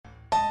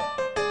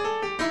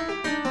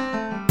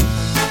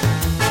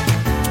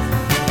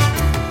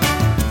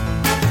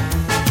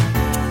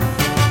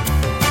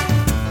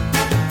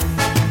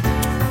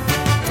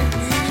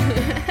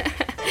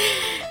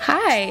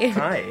Hi.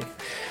 Hi,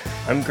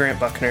 I'm Grant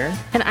Buckner.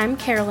 And I'm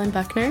Carolyn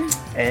Buckner.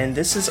 And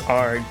this is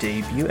our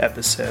debut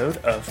episode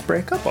of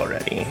Break Up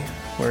Already.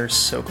 We're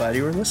so glad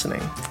you were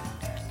listening.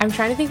 I'm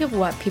trying to think of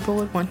what people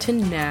would want to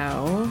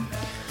know.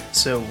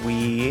 So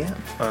we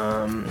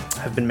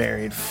have been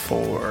married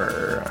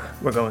we're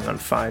going on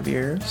 5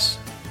 years.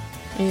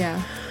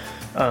 Yeah.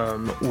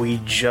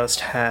 We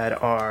just had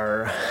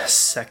our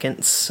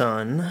second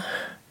son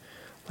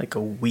like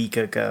a week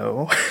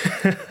ago,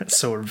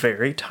 so we're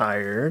very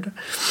tired.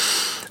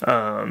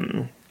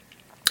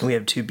 We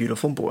have 2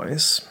 beautiful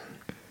boys,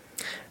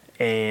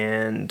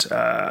 and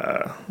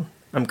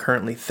I'm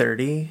currently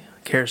 30,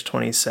 Kara's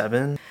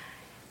 27.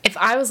 If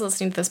I was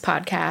listening to this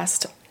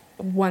podcast,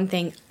 one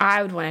thing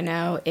I would want to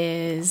know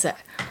is,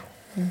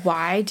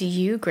 why do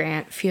you,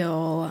 Grant,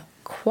 feel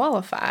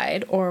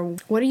qualified, or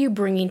what are you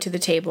bringing to the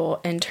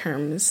table in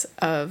terms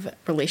of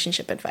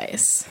relationship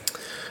advice?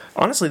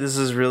 Honestly, this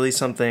is really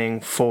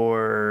something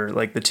for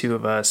like the 2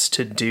 of us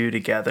to do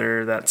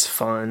together. That's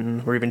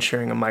fun. We're even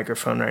sharing a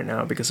microphone right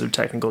now because of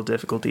technical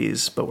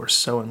difficulties, but we're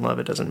so in love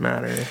it doesn't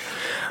matter.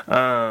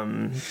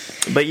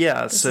 But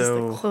yeah, this is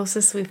the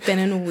closest we've been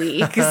in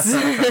weeks.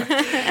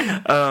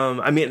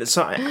 I mean,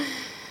 so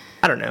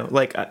I don't know.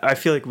 Like, I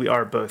feel like we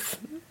are both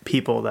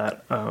people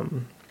that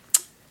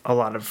a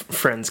lot of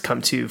friends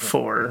come to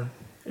for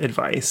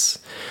advice.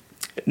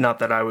 Not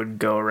that I would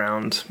go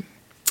around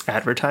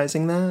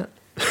advertising that.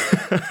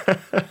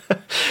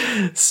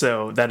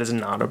 So that is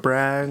not a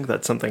brag.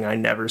 That's something I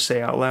never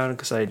say out loud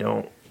because I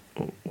don't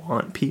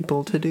want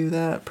people to do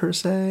that per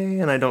se,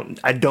 and I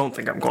don't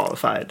think I'm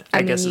qualified.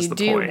 I guess is the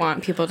point. You do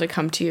want people to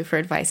come to you for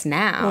advice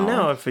now. Well,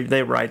 no, if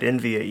they write in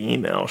via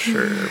email,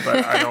 sure,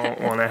 but I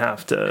don't want to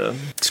have to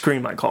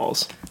screen my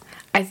calls.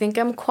 I think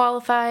I'm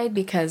qualified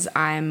because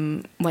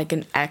I'm like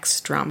an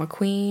ex-drama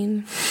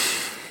queen,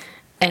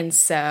 and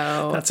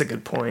so that's a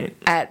good point.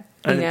 I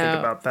didn't think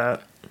about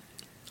that.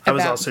 I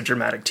was also a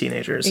dramatic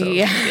teenager, so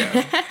yeah.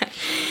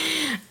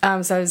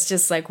 So I was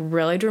just like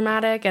really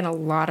dramatic in a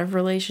lot of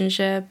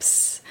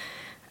relationships,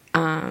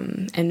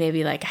 and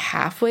maybe like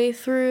halfway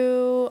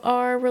through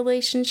our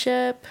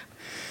relationship.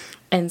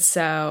 And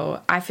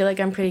so I feel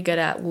like I'm pretty good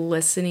at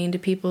listening to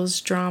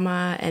people's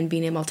drama and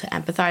being able to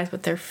empathize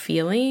with their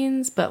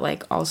feelings, but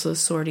like also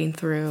sorting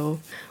through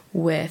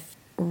with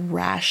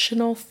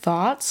rational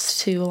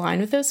thoughts to align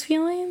with those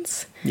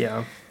feelings.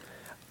 Yeah.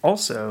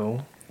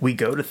 Also, we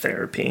go to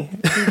therapy.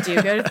 We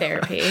do go to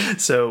therapy.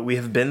 So we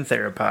have been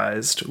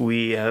therapized.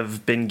 We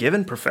have been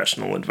given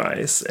professional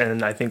advice,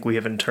 and I think we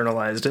have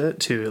internalized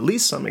it to at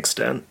least some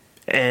extent.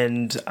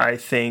 And I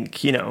think,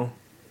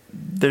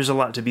 there's a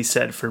lot to be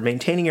said for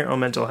maintaining your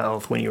own mental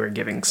health when you are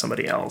giving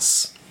somebody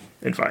else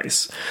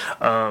advice.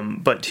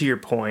 But to your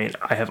point,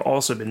 I have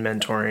also been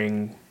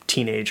mentoring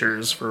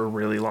teenagers for a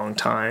really long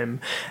time,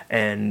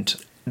 and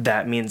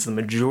that means the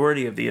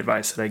majority of the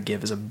advice that I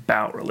give is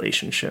about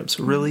relationships,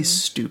 really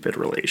stupid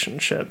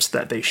relationships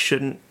that they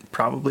shouldn't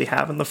probably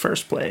have in the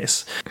first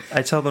place.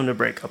 I tell them to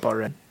break up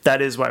already.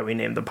 That is why we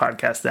named the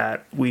podcast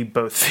that. We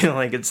both feel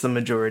like it's the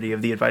majority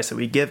of the advice that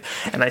we give,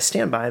 and I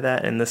stand by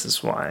that, and this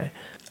is why.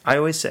 I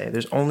always say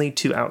there's only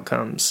 2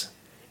 outcomes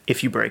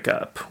if you break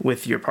up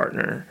with your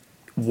partner.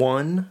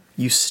 1,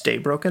 you stay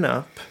broken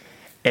up,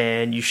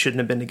 and you shouldn't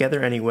have been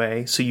together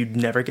anyway, so you'd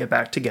never get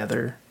back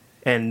together.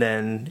 And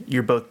then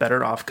you're both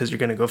better off because you're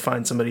going to go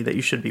find somebody that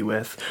you should be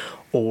with.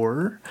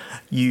 Or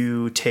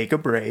you take a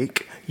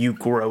break, you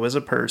grow as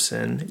a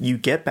person, you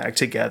get back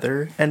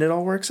together, and it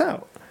all works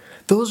out.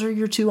 Those are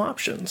your 2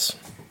 options.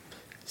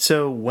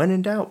 So when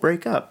in doubt,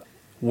 break up.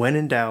 When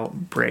in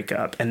doubt, break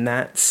up. And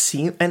that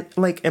seems... And,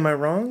 like, am I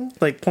wrong?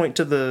 Like, point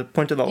to the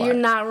lie. You're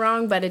not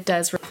wrong, but it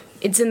does...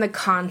 It's in the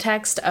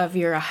context of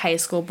you're a high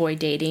school boy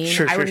dating.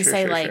 I wouldn't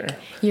say,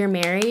 you're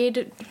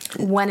married,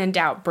 when in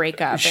doubt, break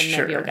up, and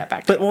maybe you'll get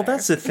back together. But, well,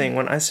 that's the thing.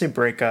 When I say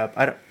break up,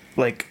 I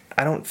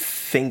don't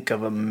think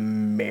of a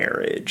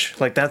marriage.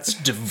 Like, that's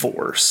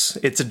divorce.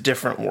 It's a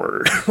different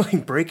word.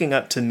 Like, breaking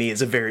up to me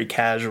is a very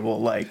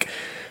casual, like,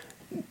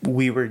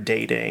 we were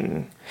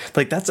dating.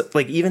 Like, that's...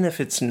 Like, even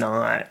if it's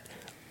not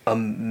a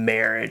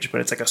marriage,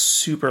 but it's like a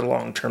super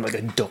long-term, like,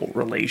 adult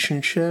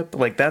relationship,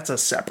 like, that's a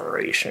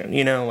separation,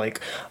 like,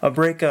 a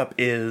breakup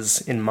is,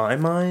 in my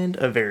mind,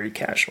 a very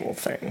casual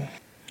thing.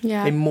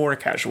 Yeah. A more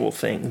casual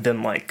thing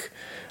than, like,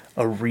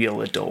 a real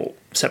adult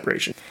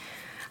separation.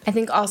 I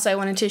think also I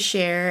wanted to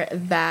share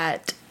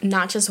that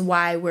not just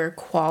why we're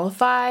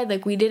qualified,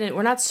 like,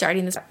 we're not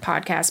starting this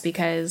podcast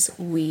because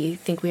we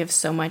think we have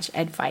so much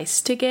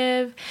advice to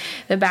give.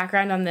 The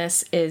background on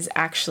this is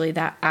actually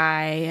that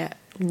I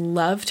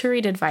love to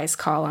read advice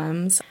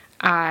columns.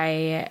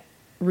 I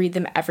read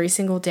them every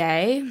single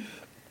day,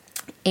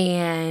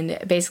 and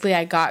basically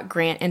I got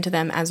Grant into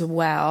them as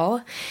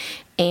well,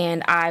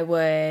 and I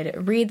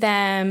would read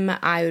them,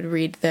 I would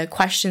read the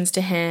questions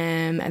to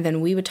him, and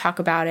then we would talk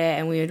about it,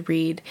 and we would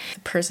read the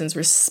person's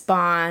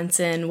response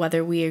and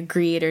whether we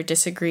agreed or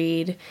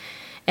disagreed.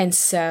 And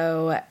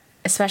so,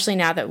 especially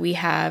now that we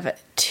have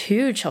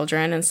 2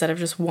 children instead of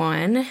just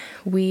 1,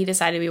 we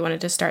decided we wanted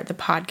to start the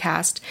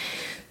podcast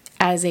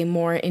as a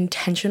more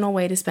intentional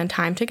way to spend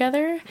time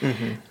together,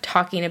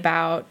 talking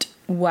about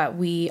what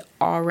we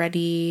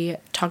already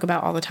talk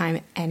about all the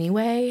time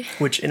anyway.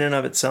 Which in and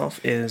of itself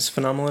is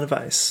phenomenal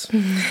advice.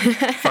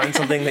 Find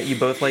something that you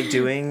both like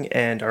doing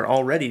and are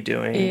already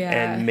doing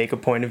and make a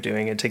point of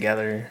doing it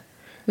together.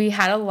 We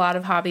had a lot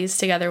of hobbies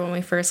together when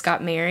we first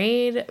got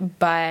married,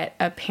 but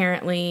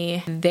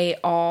apparently they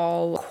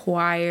all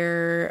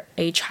require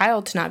a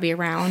child to not be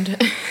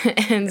around.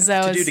 And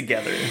so to do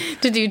together.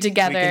 To do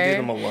together. We can do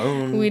them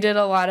alone. We did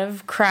a lot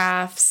of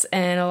crafts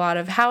and a lot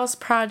of house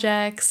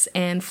projects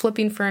and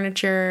flipping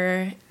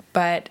furniture,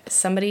 but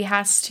somebody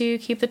has to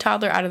keep the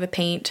toddler out of the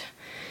paint.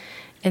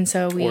 And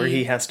so Or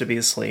he has to be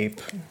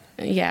asleep.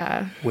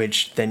 Yeah.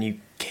 Which then you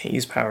can't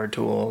use power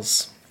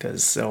tools,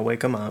 because they'll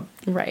wake him up.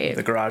 Right.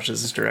 The garage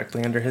is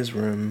directly under his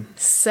room.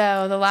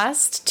 So the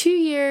last 2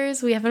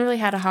 years, we haven't really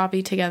had a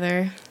hobby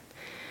together.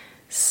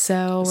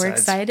 So we're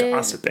excited.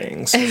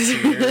 Gossiping. So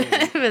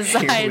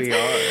here we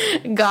are.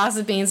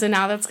 Gossiping. So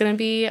now that's going to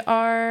be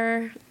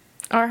our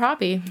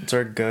hobby. It's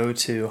our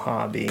go-to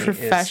hobby.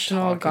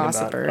 Professional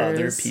gossipers. About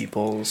other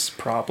people's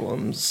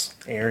problems,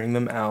 airing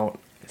them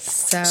out.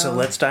 So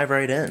let's dive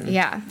right in.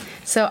 Yeah.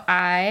 So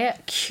I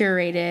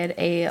curated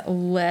a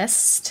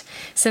list.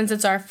 Since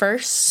it's our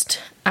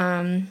first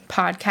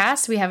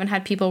podcast, we haven't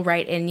had people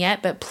write in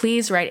yet, but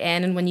please write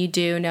in. And when you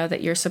do, know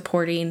that you're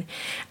supporting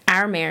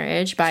our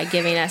marriage by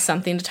giving us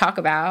something to talk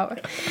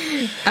about.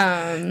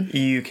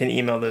 You can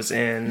email those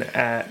in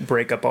at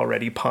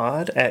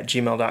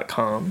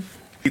breakupalreadypod@gmail.com.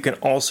 You can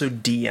also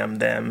DM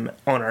them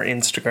on our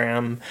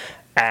Instagram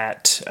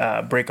at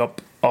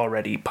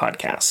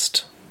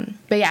breakupalreadypodcast.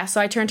 But yeah,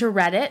 so I turned to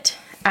Reddit,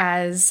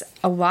 as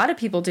a lot of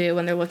people do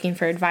when they're looking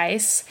for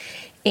advice,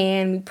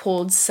 and we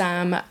pulled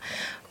some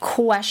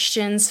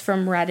questions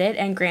from Reddit,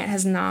 and Grant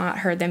has not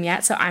heard them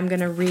yet, so I'm going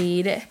to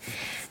read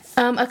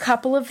a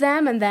couple of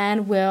them, and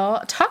then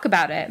we'll talk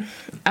about it.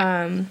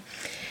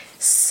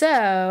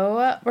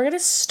 So we're going to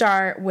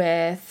start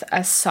with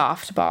a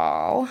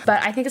softball,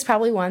 but I think it's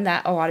probably one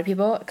that a lot of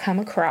people come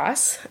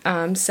across.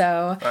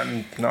 So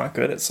I'm not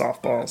good at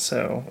softball,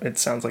 so it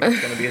sounds like it's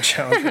going to be a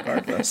challenge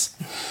regardless.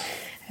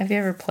 Have you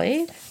ever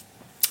played?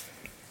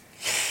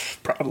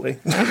 Probably.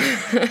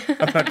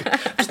 I'm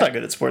just not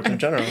good at sports in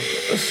general.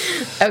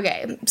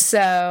 Okay,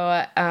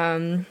 so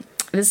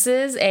this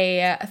is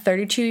a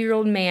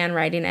 32-year-old man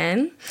writing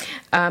in,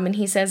 and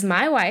he says,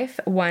 my wife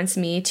wants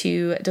me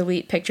to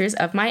delete pictures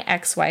of my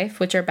ex-wife,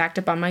 which are backed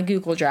up on my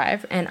Google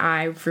Drive, and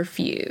I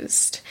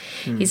refused.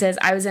 He says,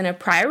 I was in a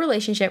prior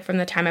relationship from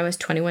the time I was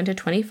 21 to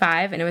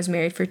 25, and I was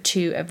married for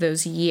 2 of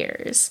those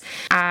years.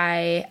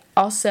 I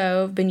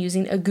also been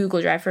using a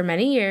Google Drive for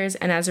many years,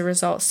 and as a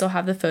result still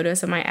have the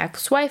photos of my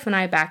ex-wife and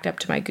I backed up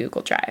to my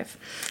Google Drive.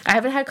 I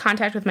haven't had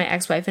contact with my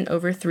ex-wife in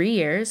over 3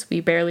 years.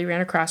 We barely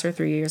ran across her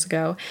 3 years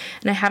ago,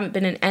 and I haven't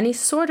been in any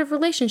sort of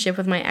relationship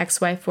with my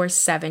ex-wife for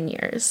 7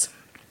 years.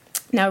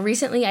 Now,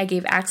 recently I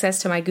gave access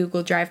to my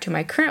Google Drive to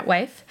my current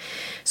wife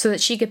so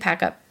that she could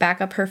back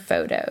up her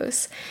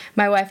photos.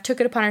 My wife took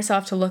it upon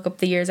herself to look up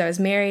the years I was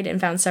married and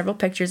found several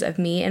pictures of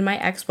me and my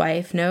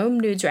ex-wife, no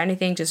nudes or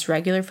anything, just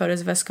regular photos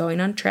of us going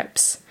on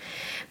trips.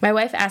 My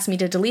wife asked me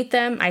to delete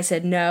them. I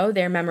said no,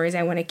 they're memories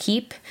I want to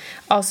keep.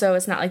 Also,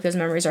 it's not like those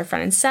memories are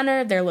front and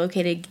center. They're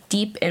located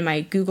deep in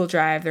my Google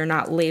Drive. They're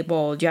not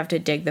labeled. You have to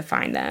dig to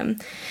find them.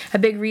 A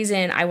big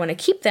reason I want to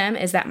keep them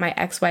is that my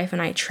ex-wife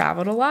and I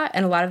traveled a lot,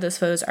 and a lot of those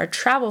photos are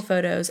travel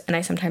photos, and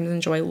I sometimes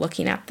enjoy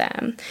looking at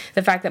them.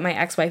 The fact that my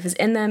ex-wife is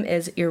in them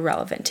is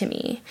irrelevant to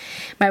me.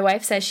 My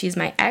wife says she's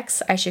my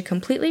ex. I should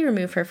completely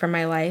remove her from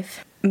my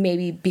life.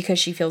 Maybe because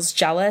she feels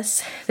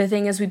jealous. The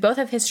thing is, we both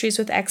have histories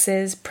with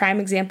exes.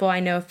 Prime example, I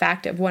know a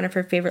fact of one of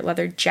her favorite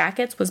leather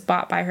jackets was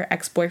bought by her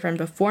ex-boyfriend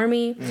before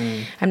me.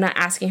 I'm not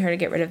asking her to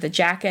get rid of the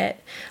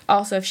jacket.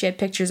 Also, if she had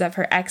pictures of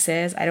her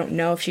exes, I don't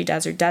know if she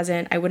does or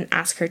doesn't, I wouldn't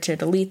ask her to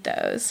delete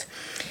those.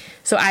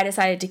 So I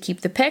decided to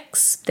keep the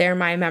pics. They're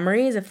my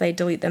memories. If they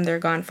delete them, they're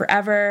gone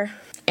forever.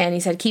 And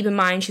he said, keep in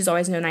mind, she's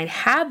always known I'd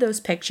had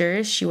those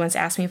pictures. She once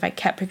asked me if I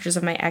kept pictures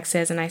of my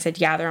exes, and I said,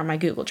 yeah, they're on my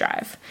Google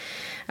Drive.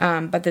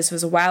 But this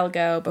was a while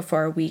ago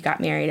before we got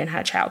married and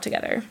had a child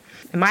together.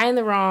 Am I in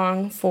the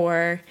wrong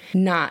for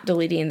not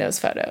deleting those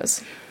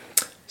photos?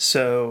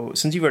 So,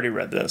 since you've already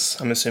read this,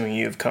 I'm assuming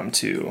you've come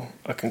to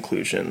a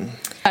conclusion.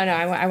 Oh, no,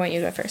 I want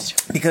you to go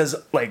first. Because,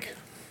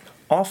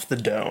 off the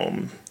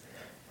dome,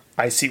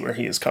 I see where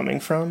he is coming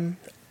from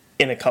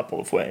in a couple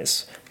of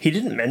ways. He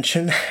didn't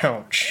mention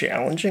how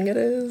challenging it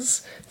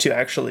is to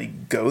actually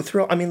go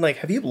through. I mean,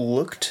 have you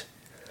looked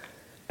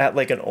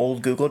at an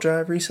old Google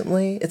Drive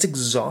recently? It's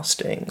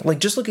exhausting.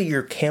 Just look at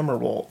your camera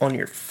roll on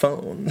your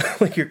phone,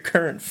 your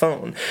current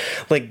phone.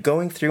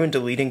 Going through and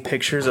deleting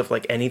pictures of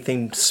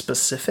anything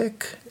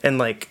specific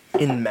and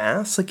in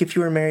mass. If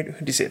you were married,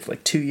 who do you say, for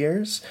 2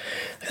 years?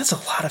 That's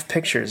a lot of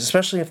pictures,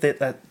 especially if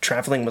that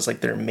traveling was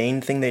their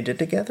main thing they did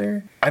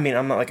together. I mean,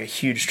 I'm not a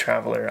huge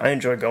traveler. I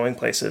enjoy going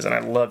places and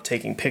I love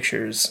taking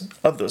pictures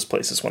of those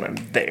places when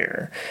I'm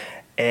there.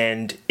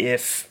 And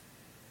if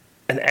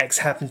an ex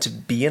happened to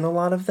be in a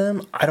lot of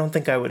them, I don't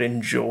think I would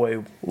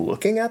enjoy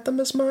looking at them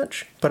as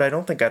much, but I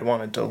don't think I'd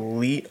want to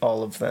delete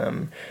all of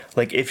them.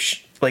 Like,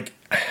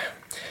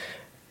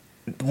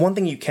 one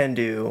thing you can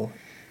do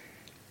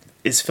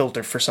is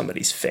filter for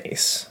somebody's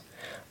face.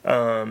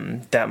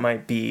 That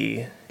might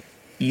be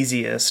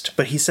easiest,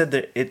 but he said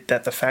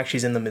that the fact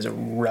she's in them is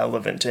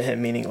irrelevant to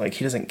him, meaning like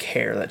he doesn't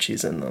care that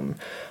she's in them.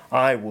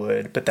 I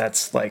would, but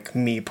that's like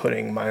me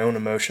putting my own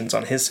emotions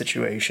on his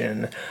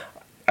situation.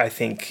 I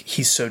think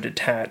he's so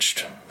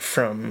detached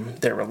from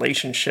their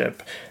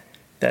relationship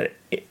that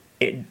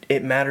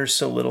it matters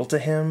so little to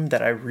him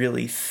that I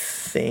really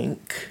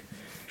think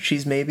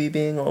she's maybe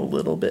being a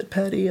little bit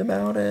petty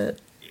about it.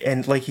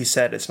 And like he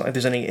said, it's not like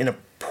there's any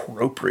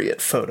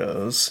inappropriate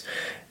photos.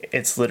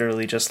 It's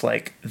literally just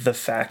like the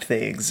fact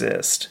they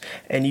exist.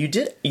 And you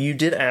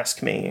did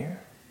ask me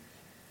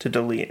to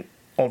delete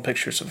old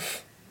pictures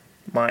of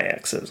my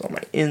exes on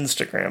my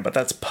Instagram, but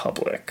that's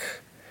public.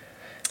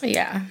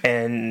 Yeah.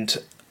 And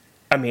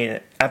I mean,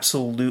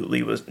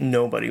 absolutely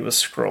nobody was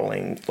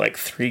scrolling like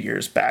 3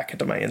 years back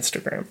into my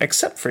Instagram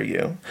except for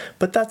you.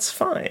 But that's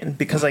fine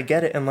because I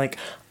get it, and like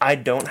I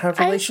don't have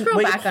relationships.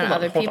 I scroll back on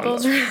other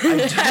people's.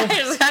 I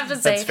just have to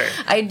say,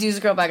 I do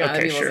scroll back on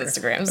other people's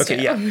Instagrams. Okay,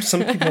 too. yeah.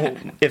 Some people,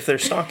 if they're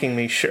stalking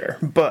me, sure,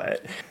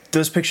 but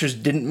those pictures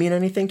didn't mean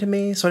anything to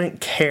me, so I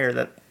didn't care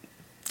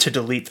to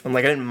delete them.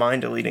 Like I didn't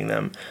mind deleting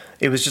them.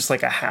 It was just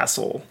like a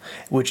hassle,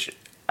 which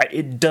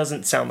it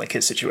doesn't sound like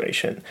his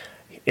situation.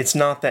 It's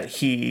not that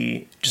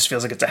he just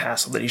feels like it's a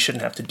hassle that he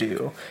shouldn't have to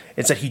do.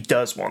 It's that he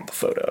does want the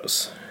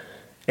photos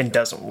and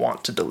doesn't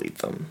want to delete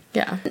them.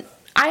 Yeah.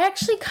 I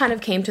actually kind of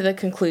came to the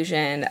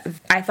conclusion,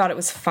 I thought it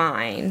was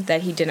fine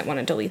that he didn't want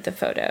to delete the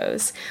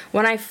photos.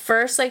 When I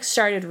first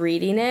started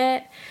reading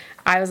it,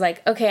 I was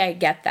like, okay, I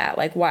get that.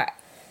 Like,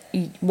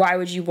 why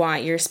would you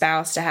want your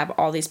spouse to have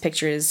all these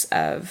pictures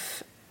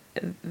of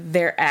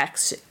their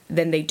ex,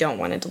 then they don't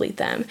want to delete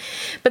them?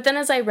 But then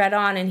as I read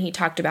on and he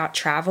talked about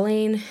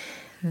traveling,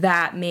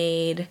 that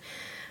made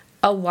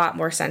a lot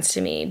more sense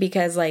to me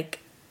because,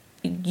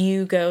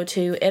 you go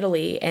to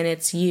Italy and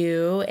it's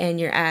you and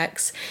your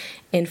ex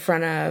in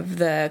front of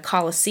the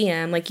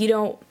Colosseum.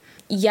 Your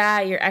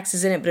ex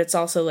is in it, but it's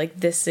also,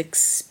 this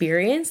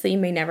experience that you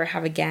may never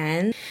have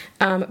again.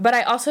 But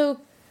I also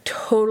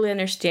totally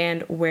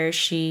understand where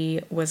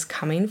she was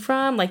coming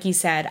from. Like you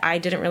said, I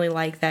didn't really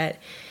like that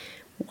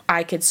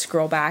I could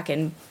scroll back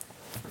and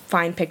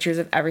find pictures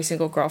of every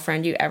single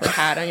girlfriend you ever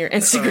had on your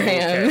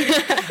Instagram.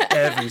 Okay.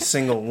 Every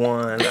single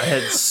one. I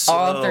had so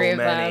all three of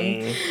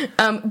many.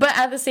 them. But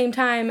at the same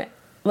time,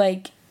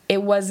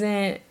 it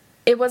wasn't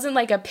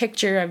like a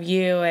picture of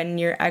you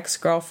and your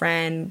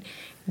ex-girlfriend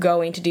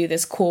going to do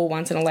this cool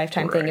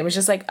once-in-a-lifetime thing. It was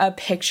just, a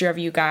picture of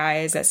you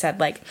guys that said,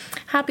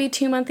 happy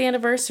 2-month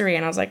anniversary.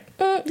 And I was like,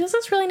 does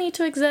this really need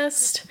to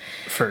exist?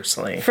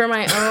 Firstly. For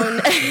my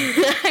own...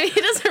 it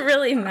doesn't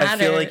really matter. I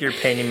feel like you're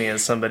painting me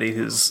as somebody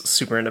who's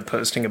super into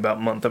posting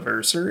about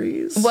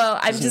month-anniversaries. Well,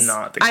 I'm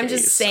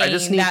just saying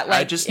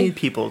I just need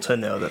people to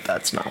know that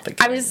that's not the case.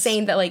 I'm just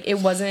saying that, it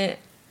wasn't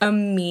a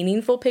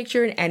meaningful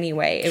picture in any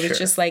way. It was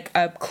just,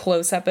 a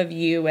close-up of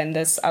you and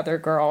this other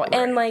girl. Right.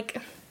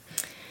 And,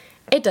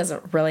 it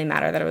doesn't really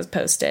matter that it was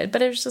posted,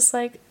 but it was just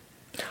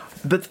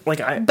But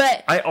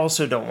I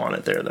also don't want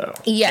it there though.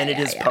 Yeah, and it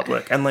is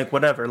public and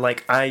whatever.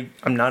 I'm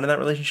not in that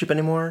relationship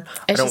anymore.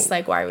 It's I don't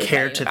just why are we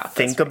care to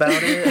think about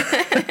it.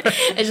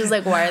 It's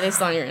just why are they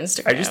still on your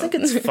Instagram? I just think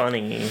it's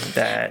funny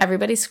that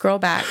everybody scroll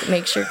back,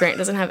 make sure Grant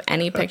doesn't have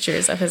any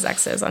pictures of his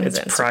exes on his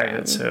Instagram. It's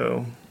private,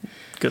 so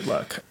good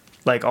luck.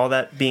 All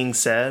that being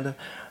said,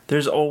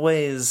 there's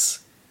always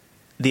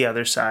the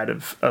other side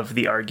of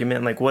the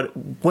argument.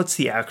 What's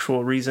the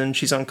actual reason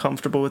she's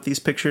uncomfortable with these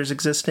pictures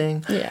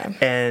existing? Yeah.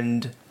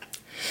 And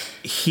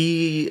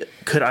he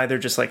could either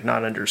just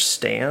not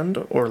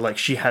understand, or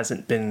she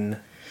hasn't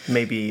been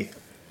maybe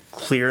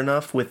clear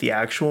enough with the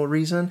actual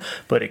reason,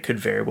 but it could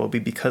very well be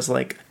because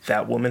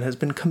that woman has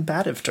been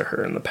combative to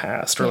her in the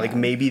past, or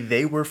maybe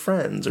they were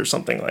friends or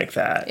something like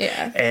that.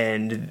 Yeah.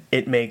 And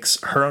it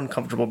makes her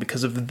uncomfortable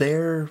because of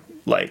their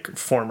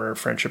former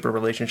friendship or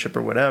relationship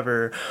or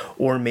whatever,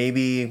 or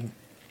maybe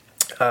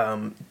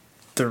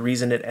the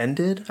reason it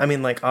ended. I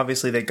mean,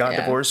 obviously they got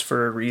divorced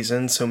for a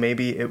reason, so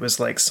maybe it was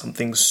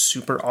something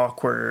super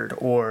awkward,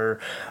 or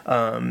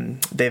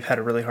they've had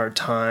a really hard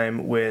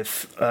time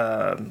with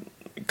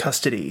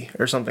custody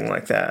or something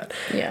like that.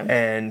 Yeah.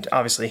 And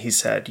obviously he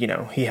said,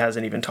 he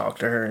hasn't even talked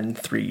to her in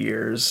 3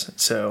 years,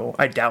 so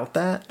I doubt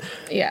that.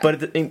 Yeah.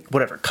 But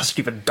whatever,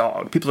 custody of a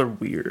dog, people are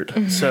weird.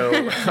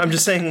 So I'm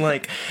just saying,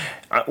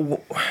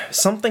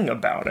 something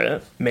about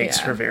it makes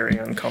her very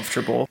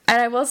uncomfortable.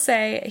 And I will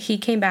say, he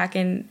came back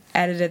and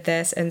edited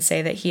this and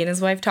say that he and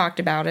his wife talked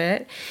about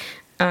it,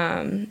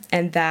 and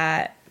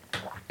that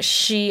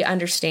she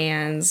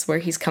understands where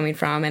he's coming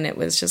from, and it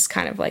was just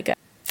kind of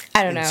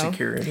I don't know.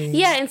 Insecurity.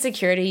 Yeah,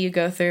 insecurity. You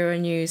go through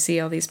and you see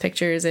all these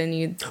pictures, and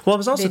you. Well, I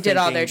was also they did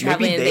all their thinking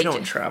traveling. maybe they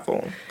don't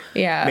travel.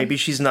 Yeah. Maybe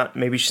she's not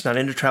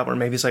into travel, or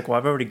maybe it's like, well,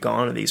 I've already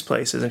gone to these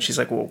places, and she's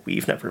like, well,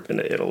 we've never been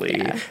to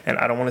Italy, and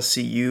I don't want to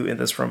see you in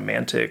this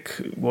romantic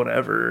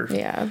whatever.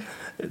 Yeah.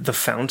 The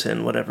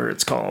fountain, whatever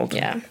it's called.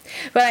 Yeah,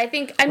 but I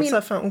think what's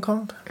that fountain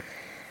called?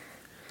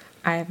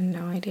 I have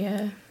no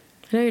idea.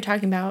 I know what you're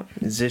talking about.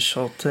 It's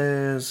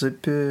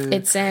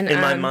in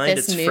my mind,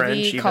 this it's movie French,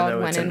 even called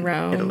though it's When in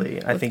Rome.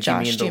 Italy. I think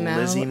Josh you mean the Duhamel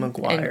Lizzie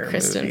McGuire and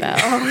Kristen movie. Bell.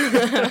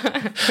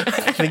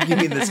 I think you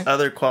mean this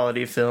other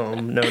quality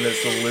film known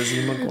as the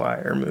Lizzie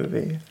McGuire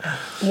movie.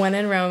 When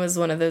in Rome is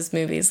one of those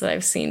movies that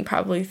I've seen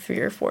probably 3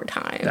 or 4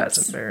 times.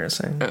 That's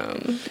embarrassing.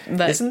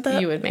 Isn't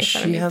that you would make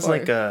fun of me she has for.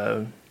 like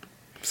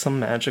some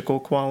magical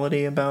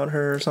quality about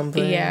her or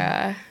something?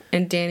 Yeah,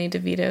 and Danny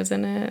DeVito's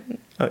in it.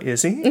 Oh,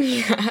 is he?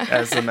 Yeah.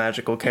 As the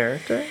magical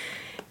character?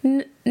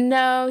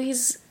 No,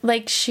 he's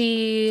like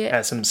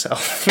as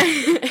himself.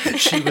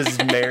 She was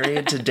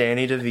married to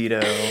Danny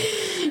DeVito.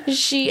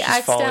 She's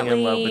falling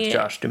in love with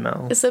Josh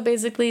Duhamel. So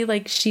basically,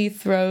 like, she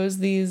throws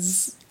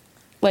these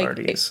like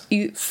parties,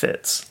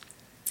 fits.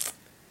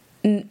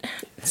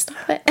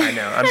 Stop it. I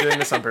know. I'm doing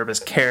this on purpose.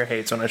 Kara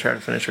hates when I try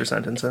to finish her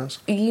sentences.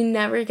 You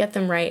never get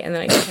them right, and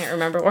then I can't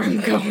remember where I'm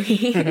going.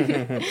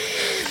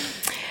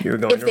 You were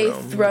going if to they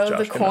Rome throw with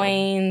the Josh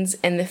coins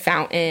in the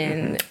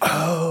fountain,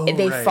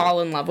 they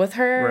fall in love with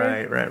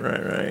her.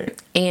 Right.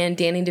 And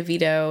Danny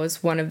DeVito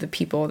is one of the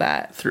people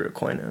that threw a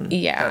coin in.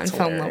 Yeah, That's and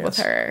fell in love with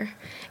her.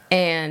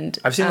 And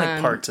I've seen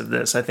like parts of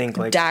this. I think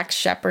like Dax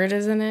Shepard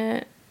is in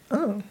it.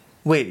 Oh,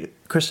 wait,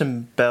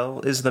 Kristen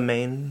Bell is the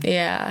main.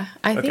 Yeah,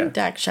 I think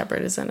Dax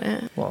Shepard is in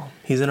it. Well,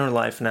 he's in her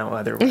life now.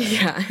 Either way,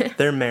 yeah,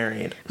 they're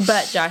married.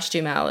 But Josh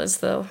Duhamel is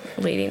the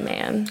leading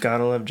man.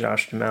 Gotta love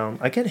Josh Duhamel.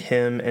 I get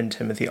him and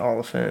Timothy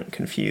Olyphant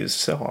confused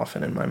so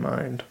often in my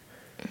mind.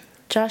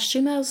 Josh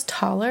Duhamel's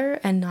taller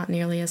and not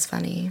nearly as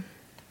funny.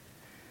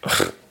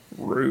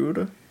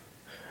 Rude.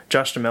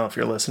 Josh Duhamel, if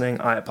you're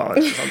listening, I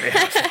apologize on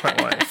behalf of my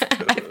wife.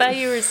 I thought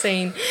you were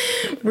saying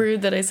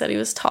rude that I said he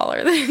was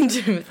taller than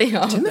Timothy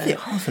Olyphant. Timothy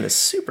Olyphant is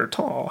super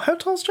tall. How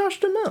tall is Josh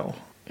Duhamel?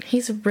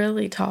 He's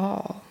really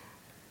tall.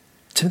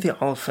 Timothy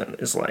Olyphant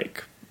is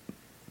like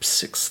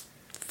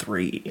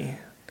 6'3".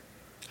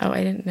 Oh,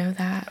 I didn't know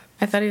that.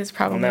 I thought he was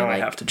probably now I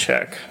have to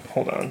check.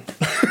 Hold on.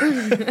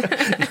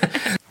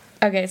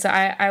 Okay, so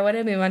I want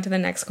to move on to the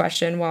next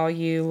question while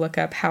you look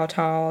up how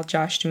tall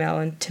Josh Duhamel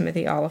and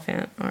Timothy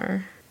Olyphant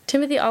are.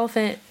 Timothy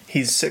Olyphant...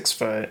 He's 6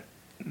 foot.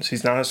 So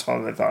he's not as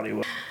tall as I thought he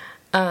was.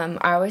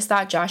 I always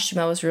thought Josh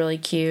Duhamel was really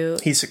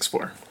cute. He's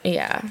 6'4".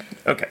 Yeah.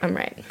 Okay. I'm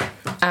right.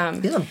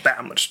 He's not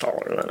that much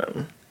taller than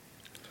him.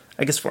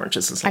 I guess 4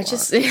 inches is a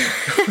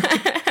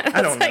lot.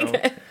 I don't know.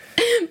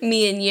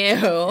 Me and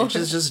you.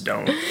 Just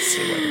don't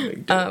seem like a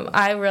big deal.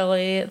 I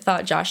really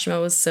thought Josh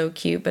Duhamel was so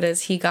cute, but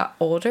as he got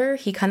older,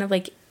 he kind of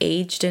like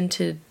aged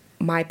into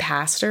my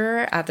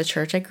pastor at the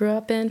church I grew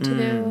up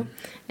into.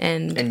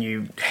 And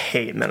you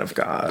hate men of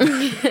God.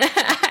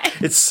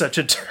 It's such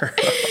a turn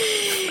off.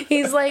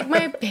 He's like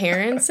my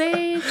parents'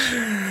 age.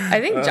 I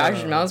think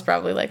Josh Duhamel is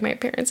probably like my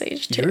parents'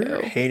 age too.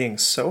 You're hating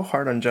so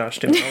hard on Josh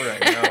Duhamel right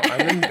now.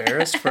 I'm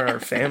embarrassed for our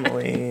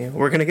family.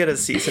 We're gonna get a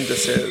cease and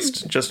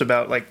desist just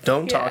about like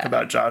don't talk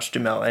about Josh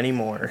Duhamel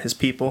anymore. His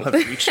people have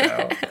reached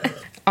out.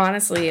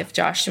 Honestly, if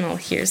Josh Duhamel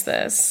hears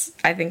this,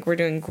 I think we're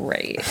doing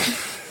great.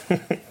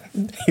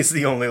 He's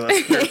the only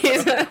listener.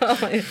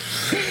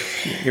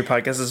 Your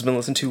podcast has been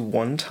listened to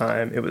one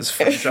time. It was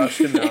from Josh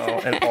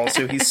Duhamel, and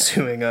also he's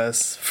suing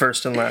us.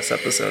 First and last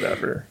episode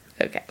ever.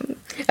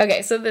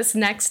 Okay, so this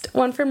next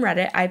one from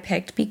Reddit I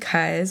picked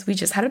because we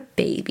just had a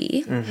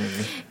baby.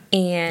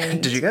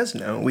 And did you guys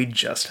know we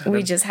just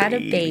had a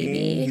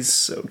baby? He's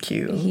so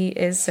cute. He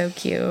is so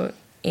cute.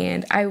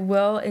 And I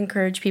will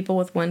encourage people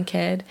with one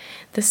kid.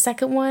 The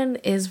second one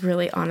is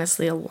really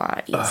honestly a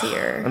lot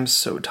easier. I'm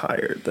so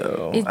tired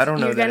though. I don't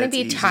know you're that gonna it's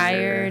be easier.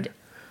 Tired.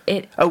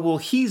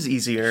 He's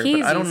easier,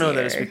 but I don't know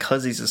that it's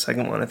because he's the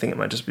second one. I think it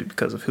might just be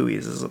because of who he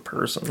is as a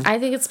person. I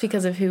think it's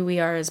because of who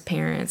we are as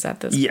parents at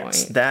this point.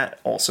 Yes,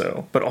 that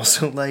also. But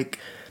also, like,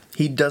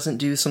 he doesn't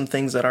do some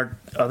things that our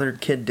other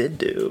kid did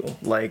do.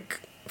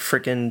 Like,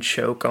 frickin'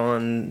 choke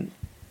on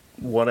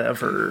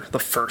whatever the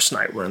first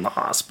night we're in the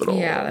hospital.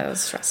 Yeah, that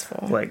was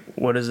stressful. Like,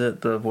 what is it?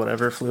 The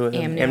whatever fluid?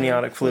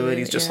 Amniotic fluid.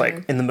 He's just,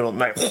 like, in the middle of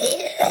the night,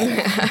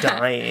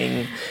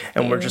 dying.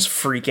 And we're just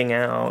freaking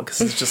out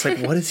because it's just like,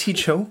 what is he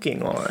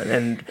choking on?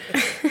 And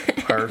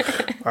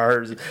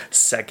our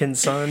second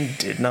son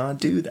did not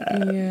do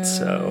that. Yeah.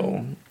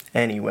 So...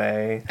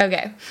 Anyway.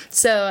 Okay,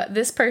 so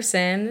this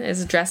person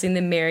is addressing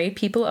the married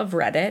people of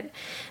Reddit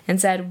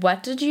and said,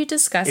 what did you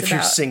discuss If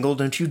you're single,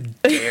 don't you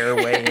dare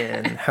weigh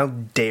in. How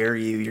dare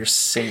you, your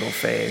single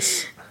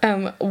face.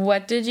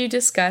 What did you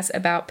discuss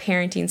about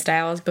parenting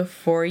styles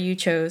before you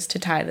chose to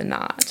tie the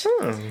knot?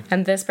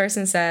 And this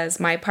person says,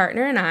 my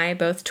partner and I,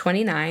 both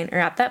 29, are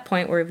at that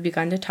point where we've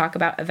begun to talk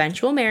about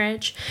eventual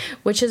marriage,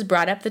 which has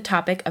brought up the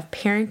topic of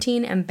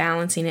parenting and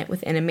balancing it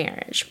within a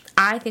marriage.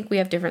 I think we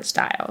have different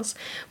styles.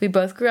 We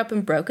both grew up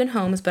in broken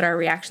homes, but our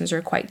reactions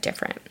are quite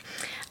different.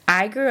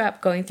 I grew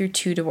up going through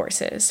 2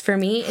 divorces. For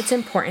me, it's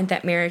important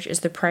that marriage is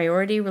the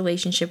priority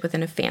relationship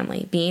within a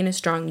family, being a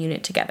strong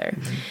unit together.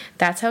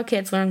 That's how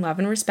kids learn love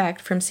and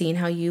respect, from seeing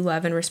how you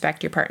love and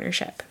respect your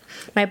partnership.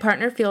 My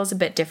partner feels a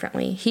bit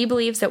differently. He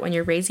believes that when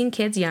you're raising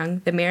kids young,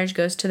 the marriage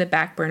goes to the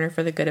back burner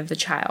for the good of the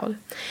child.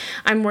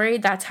 I'm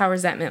worried that's how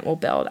resentment will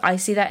build. I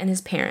see that in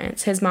his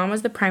parents. His mom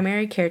was the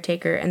primary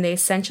caretaker, and they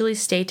essentially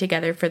stayed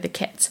together for the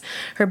kids.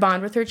 Her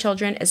bond with her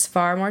children is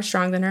far more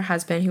strong than her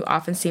husband, who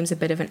often seems a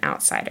bit of an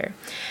outsider.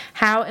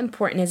 How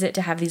important is it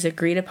to have these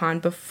agreed upon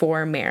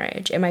before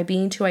marriage? Am I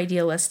being too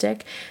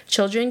idealistic?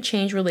 Children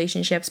change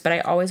relationships, but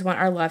I always want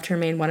our love to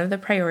remain one of the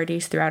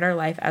priorities throughout our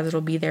life, as it'll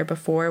be there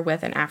before,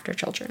 with, and after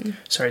children.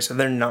 Sorry, so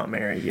they're not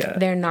married yet.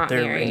 They're not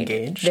married. They're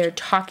engaged? They're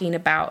talking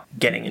about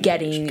getting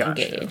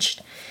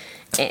engaged.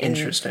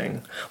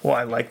 Interesting. Well,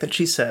 I like that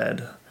she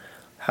said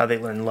how they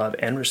learn love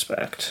and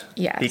respect.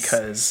 Yes.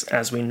 Because,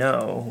 as we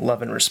know,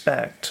 love and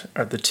respect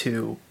are the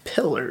 2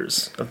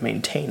 pillars of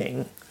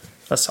maintaining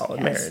a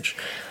solid marriage.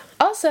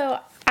 Also,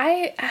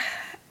 I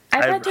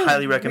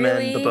highly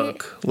recommend the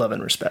book Love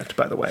and Respect,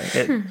 by the way.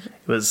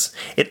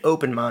 It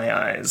opened my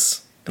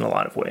eyes in a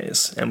lot of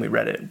ways, and we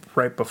read it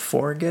right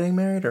before getting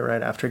married or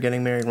right after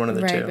getting married, one of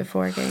the 2. Right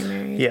before getting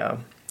married. Yeah.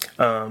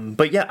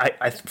 But yeah,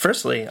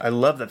 firstly, I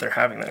love that they're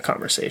having that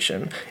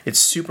conversation. It's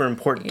super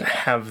important to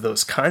have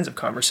those kinds of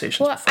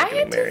conversations before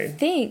getting married.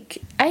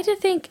 I had to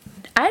think,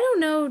 I don't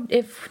know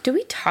do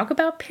we talk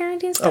about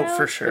parenting styles? Oh,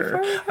 for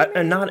sure.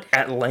 And not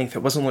at length. It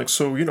wasn't like,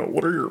 so,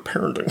 what are your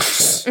parenting,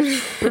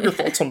 what are your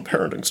thoughts on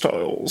parenting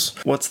styles?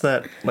 What's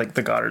that, like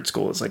the Goddard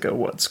school is like a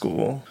what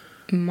school?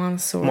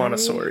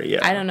 Montessori, yeah.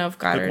 I don't know if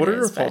Goddard what are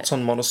your thoughts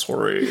on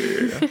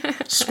Montessori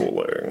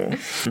schooling?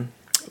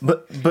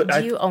 But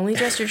do you only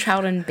dress your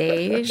child in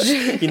beige?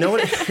 You know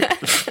what?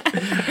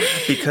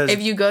 Because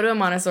if you go to a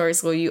Montessori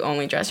school, you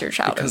only dress your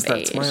child in beige.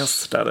 Because that's my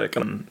aesthetic.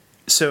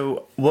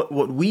 So what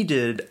we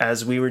did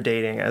as we were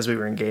dating, as we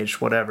were engaged,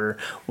 whatever,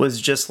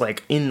 was just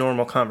like in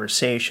normal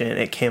conversation,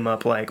 it came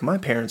up like, my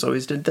parents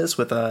always did this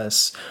with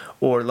us,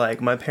 or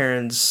like my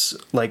parents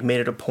like made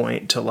it a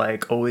point to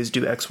like always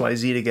do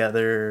XYZ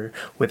together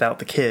without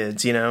the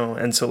kids,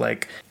 and so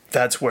like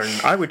that's where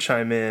I would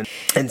chime in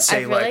and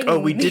say like, oh,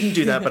 we didn't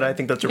do that, but I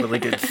think that's a really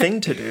good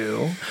thing to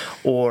do,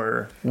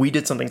 or we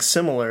did something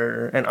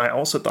similar and I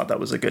also thought that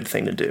was a good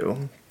thing to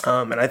do.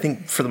 And I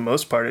think for the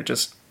most part it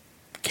just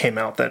came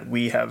out that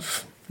we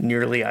have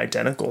nearly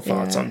identical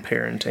thoughts on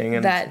parenting,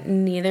 and that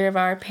neither of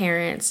our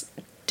parents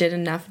did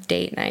enough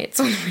date nights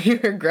when we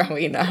were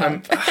growing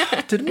up.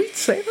 Did we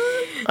say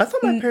that? I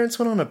thought my parents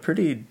went on a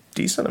pretty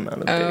decent amount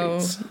of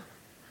dates.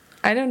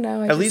 I don't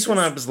know. At least when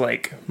I was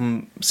like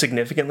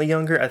significantly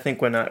younger. I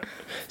think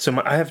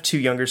I have 2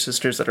 younger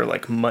sisters that are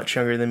like much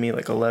younger than me,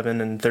 like 11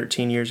 and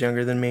 13 years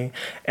younger than me,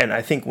 and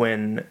I think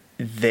when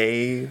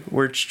they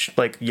were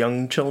like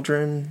young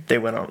children, they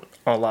went on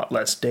a lot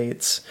less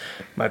dates.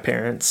 My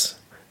parents,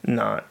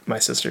 not my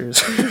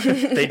sisters.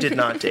 They did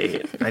not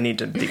date. I need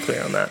to be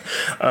clear on that.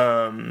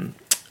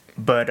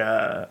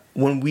 But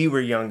when we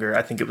were younger,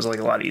 I think it was like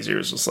a lot easier. It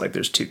was just like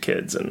there's 2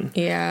 kids and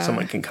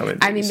someone can come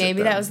and babysit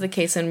maybe them. that was the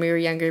case when we were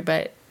younger,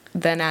 but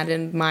then add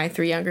in my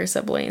 3 younger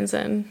siblings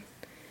and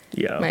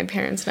my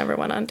parents never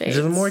went on dates.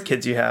 So the more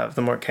kids you have,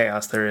 the more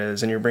chaos there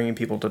is, and you're bringing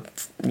people to,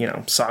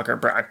 soccer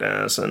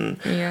practice and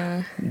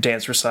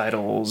dance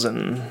recitals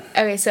and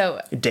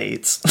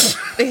dates.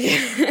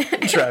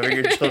 Driving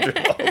your children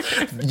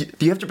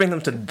you have to bring them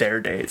to their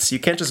dates. You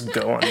can't just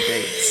go on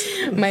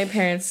dates. My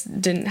parents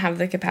didn't have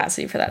the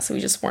capacity for that, so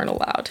we just weren't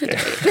allowed to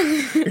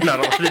date. You're not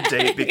allowed to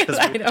date because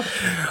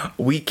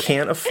we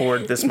can't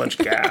afford this much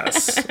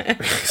gas,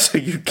 so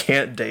you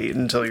can't date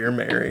until you're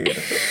married.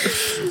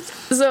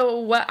 So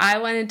what I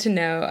wanted to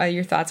know,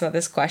 your thoughts about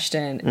this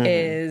question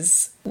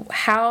is,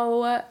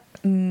 how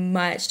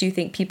much do you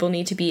think people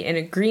need to be in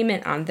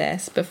agreement on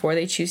this before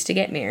they choose to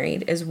get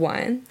married, is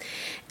 1.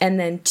 And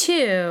then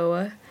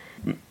 2,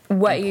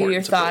 what are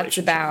your thoughts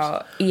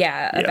about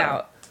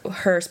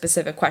her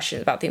specific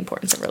question about the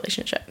importance of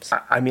relationships?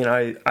 I mean,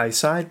 I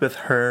side with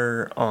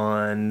her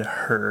on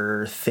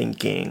her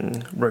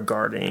thinking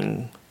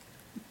regarding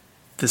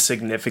the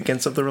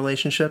significance of the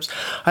relationships.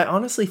 I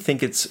honestly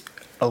think it's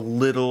a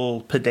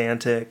little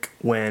pedantic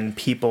when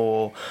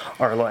people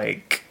are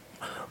like,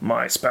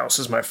 my spouse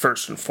is my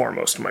first and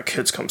foremost and my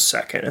kids come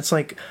second. It's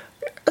like,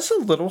 that's a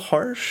little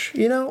harsh,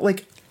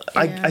 like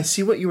I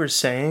see what you were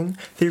saying.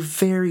 They're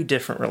very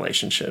different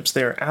relationships.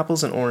 They are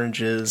apples and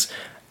oranges.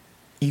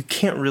 You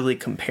can't really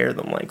compare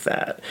them like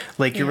that.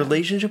 Like your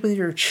relationship with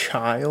your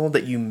child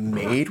that you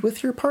made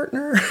with your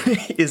partner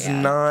is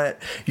not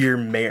your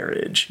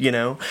marriage,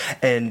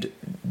 and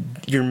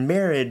your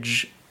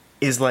marriage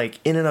is like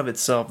in and of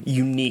itself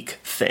unique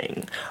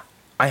thing.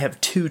 I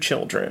have 2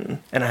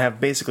 children, and I have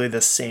basically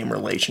the same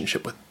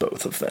relationship with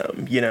both of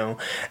them, you know?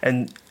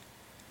 And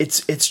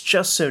it's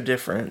just so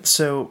different.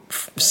 So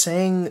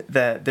saying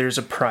that there's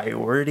a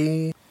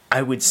priority,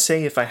 I would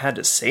say if I had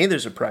to say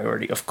there's a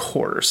priority, of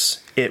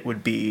course, it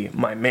would be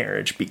my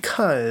marriage,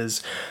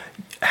 because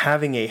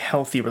having a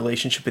healthy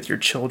relationship with your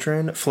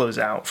children flows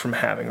out from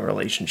having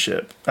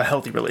a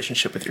healthy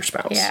relationship with your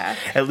spouse. Yeah.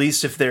 At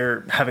least if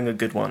they're having a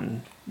good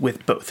one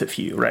with both of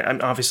you, right?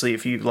 And obviously,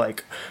 if you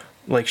like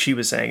she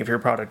was saying, if you're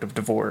a product of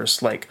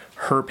divorce, like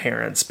her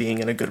parents being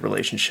in a good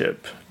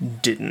relationship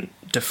didn't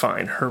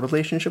define her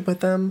relationship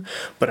with them,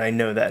 but I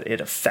know that it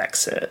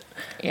affects it.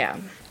 Yeah.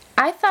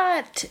 I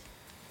thought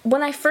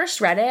when I first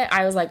read it,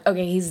 I was like,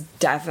 okay, he's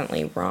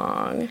definitely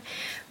wrong.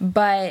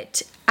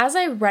 But as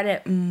I read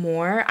it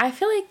more, I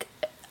feel like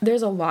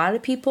there's a lot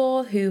of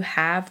people who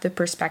have the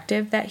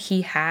perspective that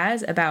he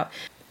has about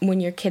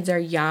when your kids are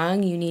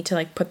young, you need to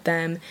like put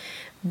them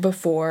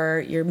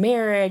before your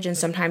marriage, and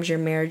sometimes your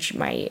marriage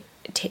might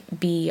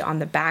be on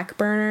the back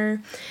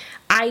burner.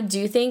 I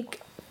do think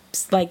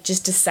like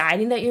just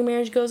deciding that your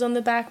marriage goes on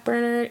the back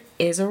burner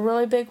is a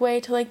really big way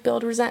to like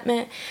build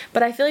resentment.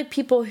 But I feel like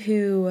people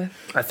who...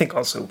 I think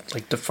also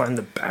like define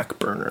the back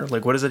burner.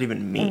 Like what does that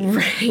even mean?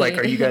 Right. Like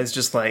are you guys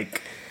just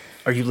like...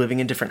 Are you living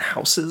in different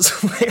houses?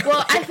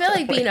 Well, I feel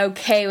like being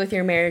okay with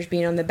your marriage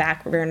being on the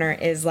back burner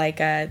is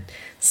like a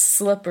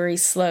slippery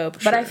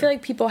slope. But I feel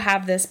like people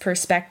have this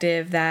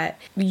perspective that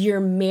your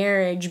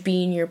marriage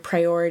being your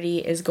priority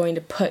is going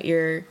to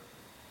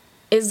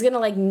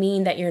like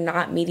mean that you're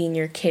not meeting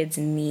your kids'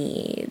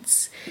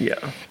 needs.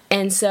 Yeah.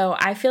 And so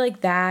I feel like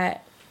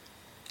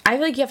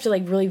you have to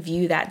like really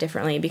view that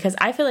differently, because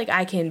I feel like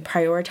I can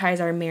prioritize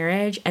our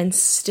marriage and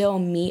still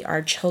meet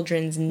our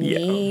children's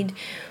need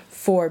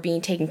for being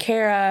taken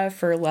care of,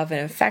 for love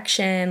and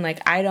affection.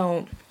 Like, I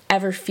don't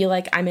ever feel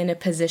like I'm in a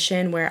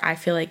position where I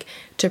feel like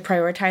to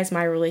prioritize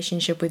my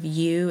relationship with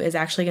you is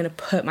actually going to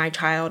put my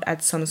child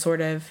at some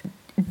sort of...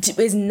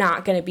 is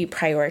not going to be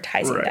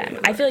prioritizing them.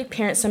 Right. I feel like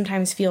parents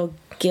sometimes feel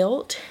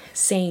guilt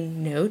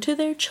saying no to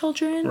their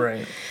children.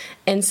 Right.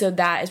 And so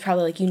that is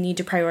probably like, you need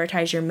to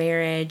prioritize your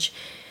marriage.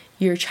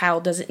 Your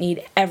child doesn't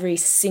need every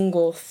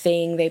single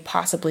thing they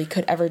possibly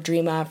could ever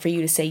dream of for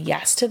you to say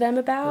yes to them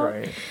about.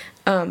 Right.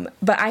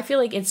 But I feel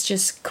like it's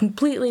just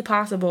completely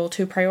possible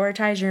to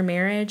prioritize your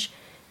marriage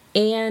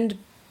and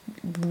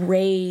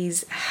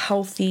raise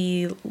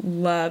healthy,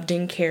 loved,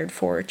 and cared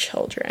for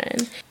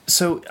children.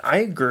 So I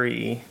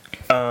agree.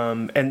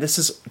 And this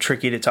is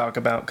tricky to talk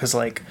about because,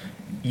 like,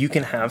 you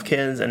can have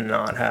kids and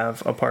not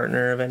have a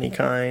partner of any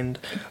kind.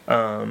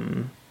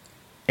 And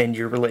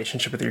your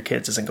relationship with your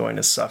kids isn't going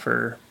to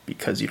suffer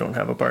because you don't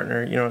have a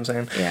partner. You know what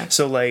I'm saying? Yeah.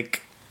 So,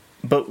 like,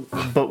 but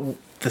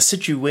the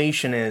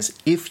situation is,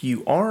 if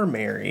you are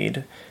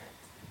married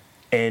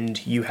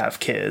and you have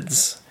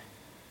kids,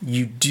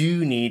 you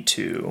do need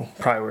to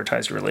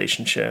prioritize your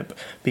relationship,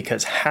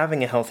 because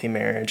having a healthy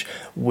marriage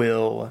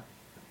will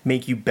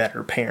make you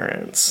better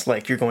parents.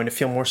 Like, you're going to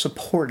feel more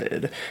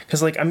supported.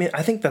 Because, like, I mean,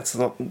 I think that's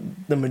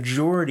the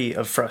majority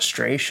of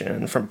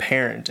frustration from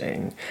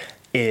parenting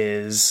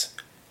is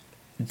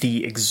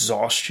the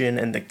exhaustion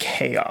and the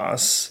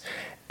chaos.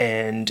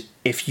 And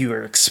if you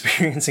are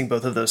experiencing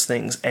both of those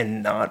things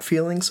and not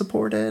feeling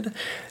supported,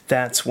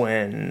 that's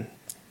when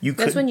you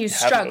could. That's when you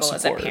struggle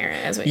as a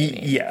parent, is what you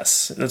mean.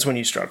 Yes, that's when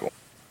you struggle.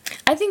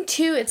 I think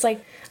too, it's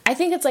like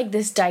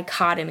this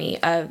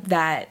dichotomy of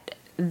that.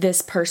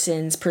 This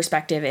person's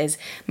perspective is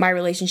my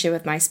relationship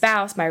with my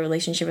spouse, my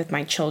relationship with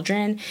my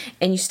children,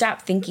 and you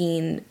stop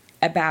thinking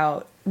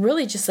about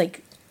really just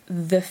like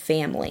the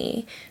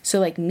family. So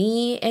like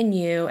me and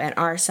you and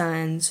our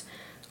sons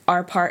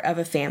are part of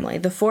a family.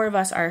 The 4 of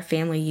us are a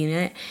family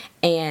unit,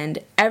 and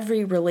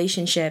every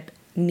relationship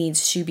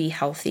needs to be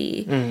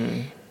healthy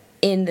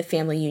in the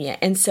family unit.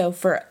 And so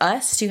for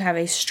us to have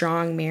a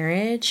strong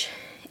marriage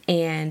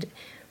and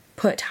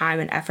put time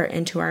and effort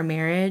into our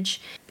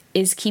marriage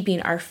is keeping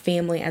our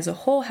family as a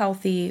whole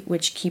healthy,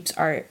 which is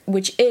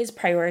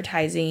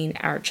prioritizing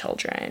our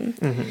children.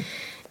 Mm-hmm.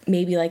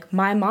 Maybe like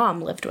my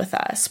mom lived with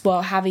us.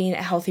 Well, having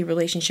a healthy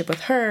relationship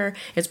with her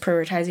is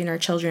prioritizing our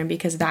children,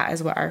 because that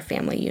is what our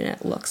family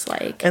unit looks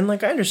like. And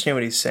like, I understand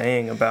what he's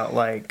saying about,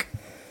 like,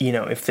 you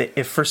know,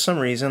 if for some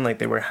reason like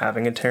they were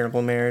having a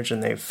terrible marriage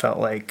and they felt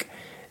like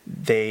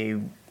they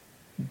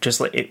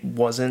just like it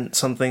wasn't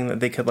something that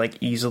they could like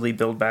easily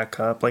build back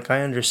up. Like,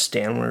 I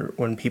understand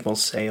when people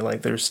say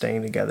like they're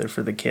staying together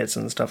for the kids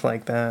and stuff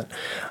like that.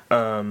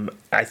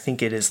 I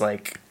think it is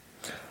like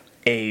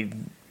a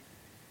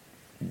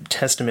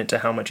testament to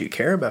how much you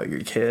care about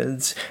your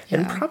kids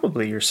and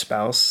probably your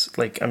spouse.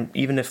 Like,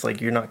 even if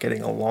like you're not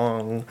getting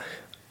along,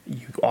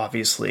 you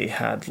obviously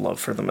had love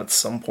for them at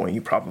some point.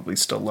 You probably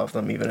still love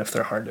them, even if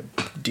they're hard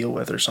to deal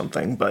with or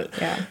something. But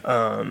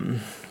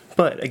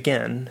but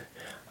again,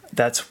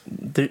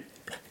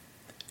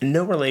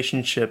 no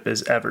relationship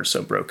is ever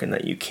so broken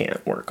that you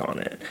can't work on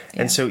it.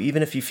 Yeah. And so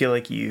even if you feel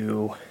like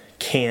you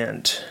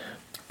can't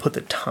put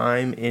the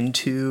time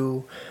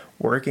into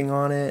working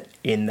on it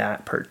in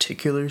that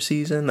particular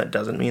season, that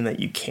doesn't mean that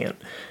you can't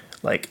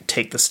like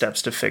take the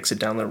steps to fix it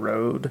down the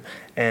road.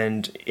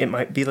 And it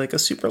might be like a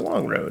super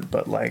long road,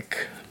 but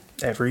like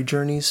every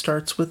journey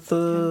starts with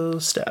the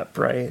step,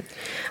 right?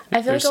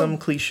 I feel There's some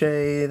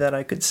cliche that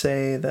I could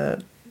say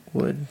that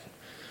would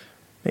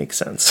make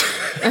sense.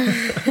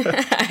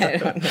 I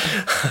don't know.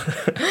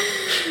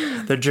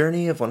 The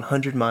journey of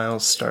 100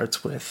 miles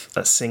starts with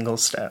a single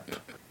step.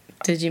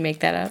 Did you make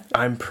that up?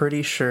 I'm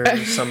pretty sure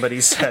somebody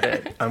said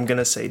it. I'm going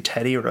to say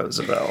Teddy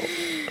Roosevelt.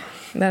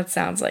 That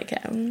sounds like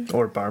him.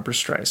 Or Barbara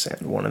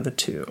Streisand, one of the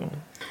two.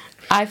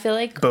 I feel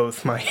like...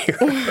 Both my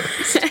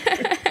heroes.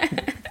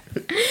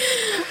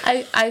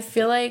 I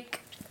feel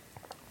like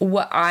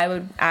what I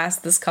would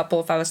ask this couple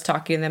if I was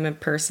talking to them in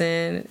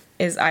person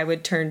is I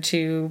would turn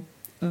to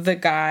the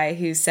guy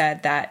who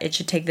said that it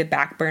should take the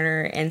back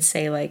burner and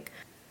say, like,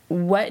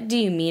 what do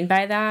you mean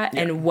by that?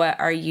 Yeah. And what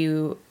are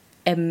you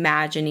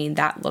imagining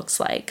that looks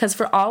like? Because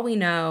for all we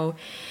know,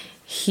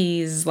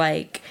 he's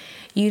like,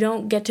 you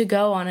don't get to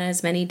go on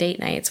as many date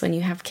nights when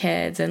you have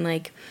kids, and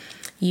like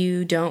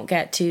you don't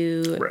get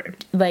to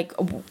like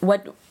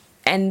what,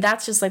 and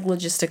that's just like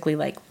logistically,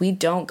 like we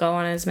don't go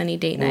on as many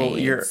date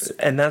nights.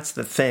 And that's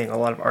the thing, a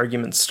lot of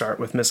arguments start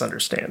with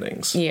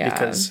misunderstandings.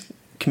 Because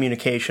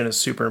communication is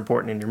super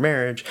important in your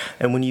marriage.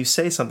 And when you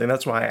say something,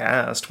 that's why I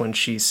asked when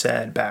she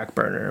said back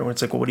burner, when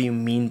it's like, well, what do you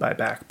mean by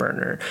back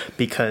burner?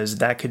 Because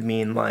that could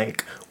mean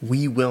like,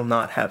 we will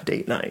not have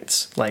date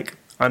nights. Like,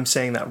 I'm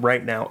saying that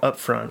right now up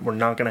front, we're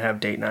not going to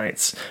have date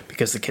nights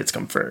because the kids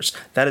come first.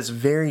 That is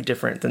very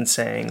different than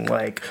saying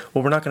like,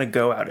 well, we're not going to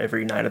go out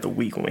every night of the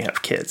week when we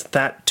have kids.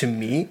 That to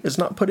me is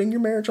not putting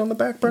your marriage on the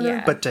back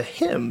burner, but to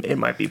him, it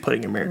might be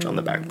putting your marriage on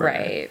the back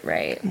burner.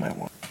 Right.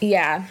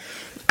 Yeah.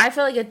 I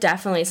feel like it's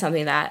definitely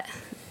something that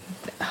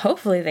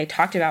hopefully they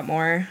talked about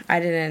more. I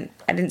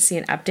didn't see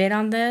an update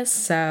on this,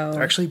 so...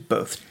 They're actually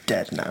both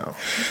dead now.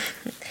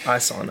 I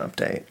saw an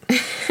update.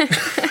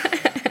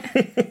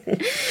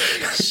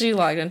 She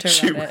logged into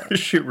Reddit.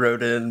 She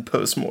wrote in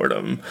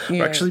post-mortem.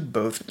 We're actually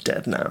both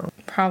dead now.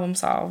 Problem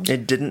solved.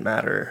 It didn't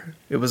matter.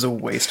 It was a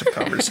waste of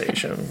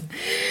conversation.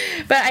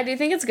 But I do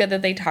think it's good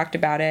that they talked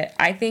about it.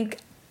 I think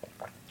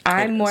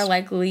I'm more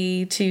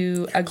likely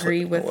to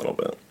agree with... a little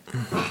bit.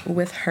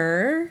 With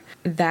her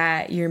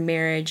that your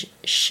marriage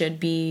should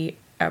be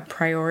a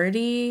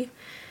priority.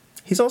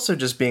 He's also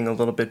just being a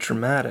little bit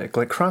dramatic.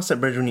 Like, cross that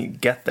bridge when you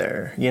get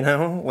there, you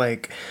know?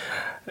 Like,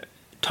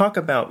 talk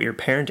about your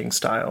parenting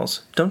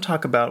styles. Don't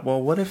talk about, well,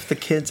 what if the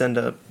kids end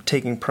up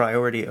taking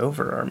priority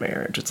over our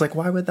marriage? It's like,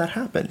 why would that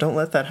happen? Don't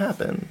let that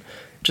happen.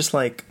 Just,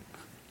 like,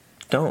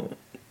 don't.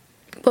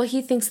 Well,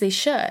 he thinks they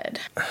should.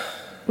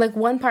 Like,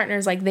 one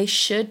partner's like, they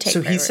should take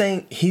priority.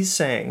 So he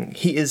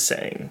is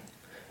saying,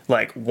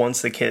 like,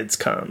 once the kids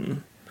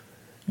come,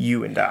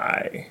 you and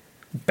I,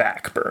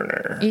 back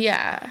burner.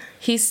 Yeah.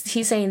 He's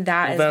saying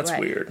that that's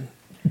weird.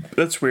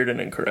 That's weird and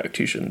incorrect.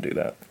 He shouldn't do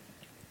that.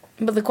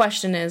 But the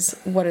question is,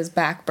 what does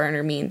back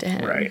burner mean to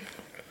him? Right.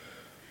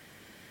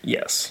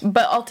 Yes.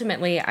 But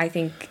ultimately, I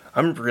think...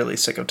 I'm really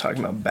sick of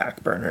talking about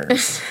back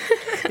burners.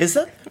 Is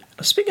that...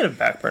 Speaking of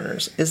back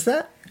burners, is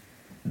that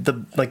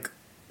the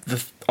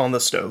on the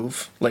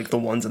stove? Like, the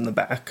ones in the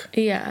back?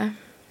 Yeah.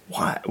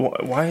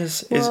 Why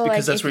is it because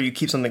like that's where you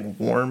keep something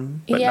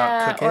warm but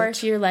not cook it? Or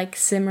if you're like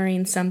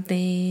simmering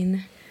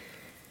something.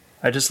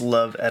 I just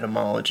love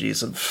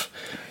etymologies of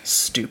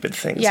stupid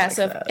things like that.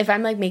 Yeah, so if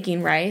I'm like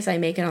making rice, I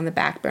make it on the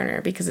back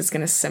burner because it's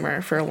going to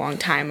simmer for a long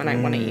time and I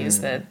want to use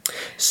the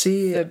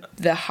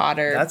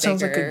hotter, that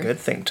sounds like a good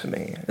thing to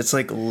me. It's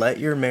like, let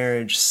your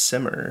marriage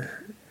simmer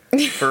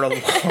for a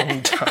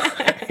long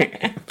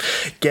time.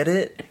 Get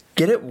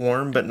it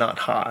warm but not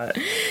hot.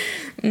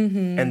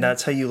 Mm-hmm. And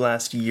that's how you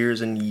last years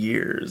and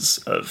years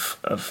of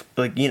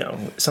like, you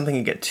know, something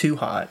can get too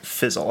hot,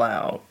 fizzle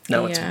out.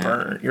 Now it's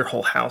burnt. Your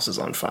whole house is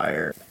on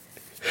fire.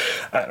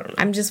 I don't know.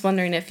 I'm just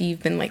wondering if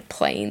you've been like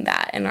playing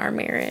that in our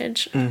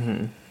marriage.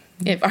 Mm-hmm.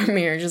 If our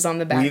marriage is on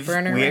the back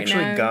burner we right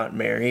actually now. got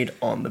married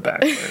on the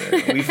back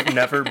burner. We've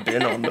never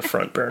been on the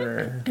front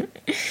burner.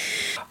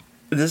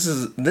 This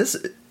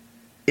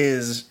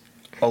is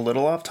a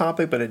little off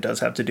topic, but it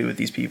does have to do with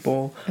these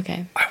people.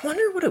 Okay. I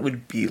wonder what it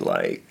would be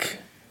like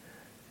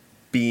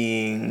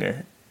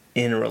being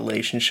in a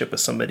relationship with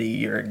somebody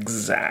your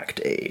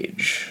exact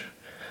age.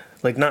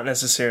 Like, not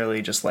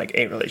necessarily just like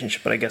a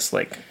relationship, but I guess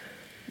like,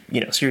 you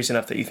know, serious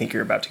enough that you think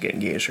you're about to get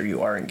engaged or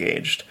you are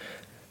engaged.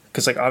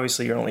 Because like,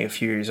 obviously you're only a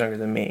few years younger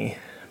than me,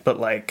 but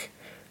like,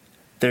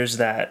 there's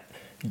that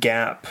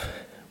gap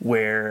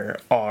where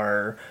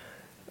our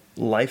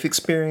life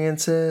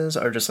experiences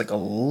are just like a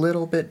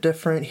little bit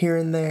different here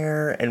and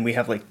there, and we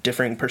have like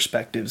differing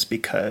perspectives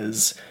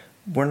because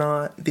we're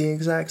not the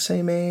exact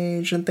same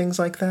age and things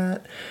like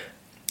that,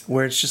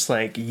 where it's just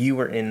like, you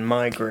were in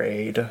my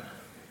grade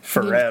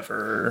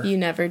forever. You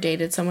never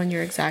dated someone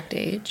your exact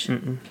age?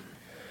 Mm-mm.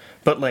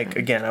 But like,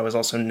 again, I was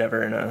also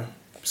never in a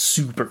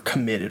super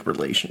committed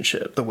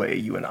relationship the way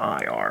you and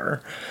I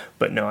are.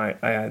 But no, I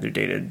either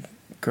dated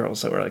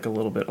girls that were like a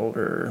little bit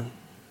older or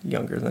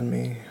younger than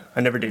me.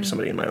 I never dated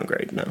somebody in my own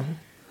grade, no.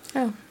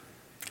 Oh.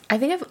 I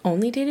think I've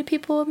only dated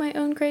people of my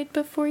own grade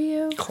before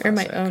you. Classic. Or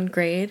my own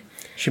grade.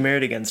 She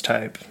married against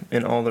type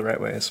in all the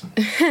right ways.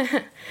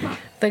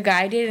 The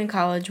guy I dated in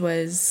college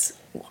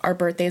our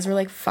birthdays were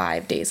like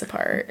 5 days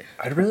apart.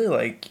 I'd really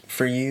like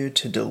for you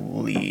to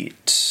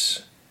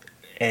delete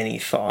any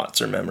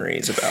thoughts or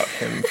memories about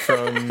him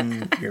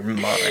from your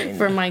mind.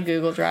 From my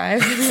Google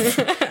Drive.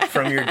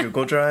 From your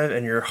Google Drive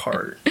and your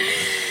heart.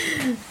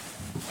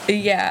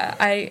 Yeah,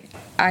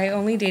 I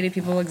only dated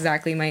people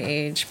exactly my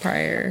age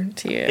prior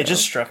to you. It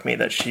just struck me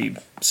that she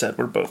said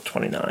we're both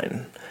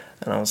 29.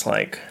 And I was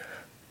like,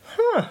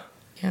 huh.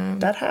 Yeah.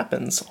 That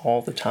happens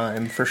all the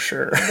time, for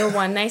sure. The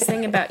one nice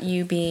thing about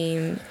you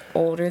being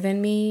older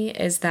than me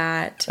is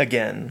that...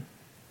 Again,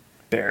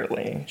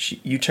 barely.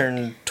 You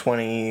turned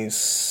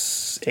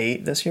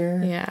 28 this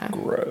year? Yeah.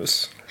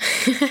 Gross.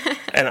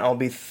 And I'll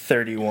be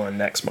 31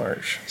 next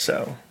March,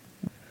 so...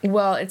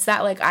 Well, it's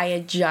that, like, I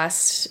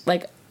adjust...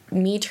 Like,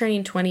 me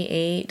turning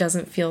 28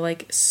 doesn't feel,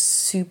 like,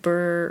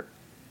 super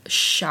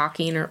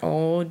shocking or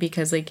old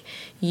because, like,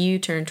 you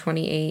turned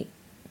 28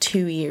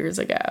 2 years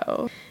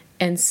ago.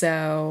 And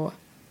so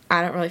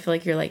I don't really feel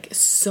like you're, like,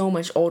 so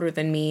much older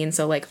than me. And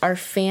so, like, our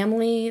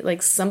family,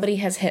 like, somebody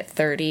has hit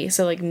 30.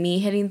 So, like, me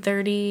hitting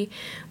 30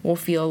 will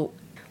feel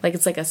like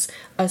it's, like,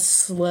 a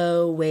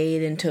slow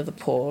wade into the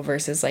pool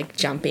versus, like,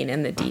 jumping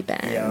in the deep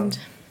end.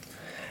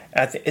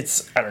 Yeah.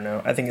 I don't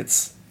know. I think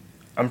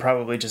I'm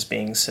probably just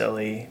being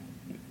silly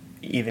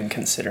even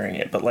considering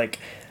it. But, like,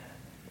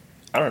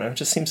 I don't know. It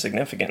just seems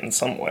significant in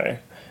some way.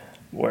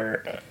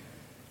 Where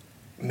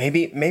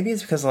maybe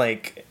it's because,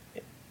 like...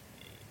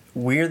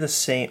 We're the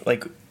same,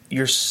 like,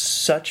 you're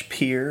such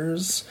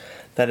peers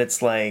that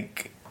it's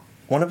like,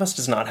 one of us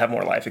does not have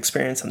more life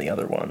experience than the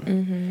other one.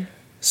 Mm-hmm.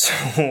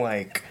 So,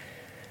 like,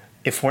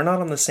 if we're not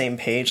on the same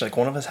page, like,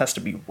 one of us has to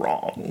be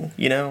wrong,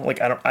 you know?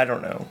 Like, I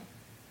don't know.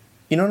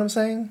 You know what I'm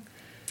saying?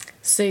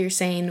 So you're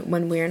saying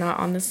when we're not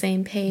on the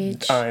same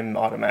page? I'm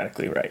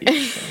automatically right.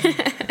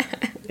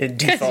 It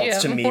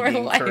defaults to me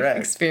being correct.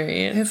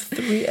 Experience. I have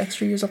 3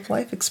 extra years of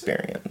life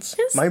experience.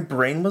 Yes. My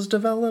brain was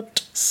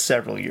developed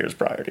several years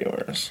prior to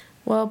yours.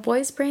 Well,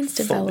 boys' brains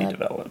Fully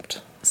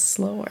developed.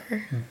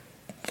 Slower.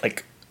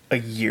 Like a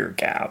year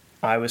gap.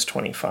 I was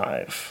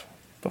 25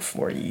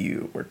 before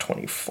you were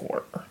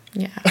 24.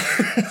 Yeah.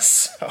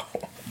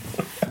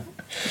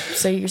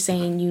 So you're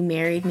saying you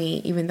married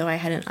me even though I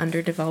had an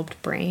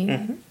underdeveloped brain?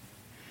 Mm-hmm.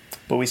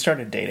 But we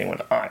started dating when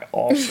I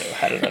also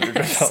had an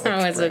underdeveloped So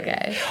it's brain.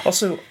 okay.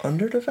 Also,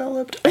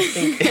 underdeveloped, I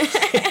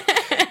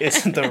think,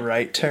 isn't the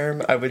right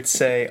term. I would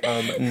say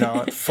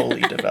not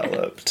fully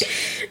developed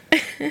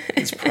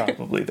is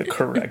probably the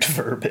correct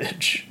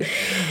verbiage.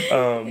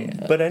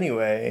 But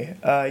anyway,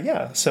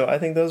 so I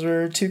think those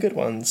were 2 good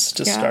ones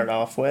to start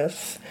off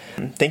with.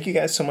 Thank you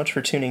guys so much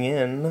for tuning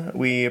in.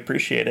 We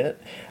appreciate it.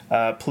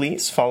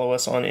 Please follow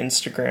us on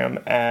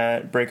Instagram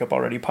at Breakup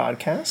Already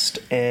Podcast.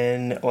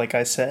 And like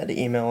I said,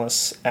 email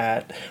us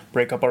at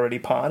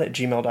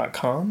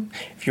breakupalreadypod@gmail.com.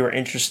 If you are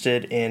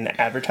interested in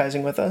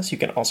advertising with us, you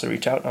can also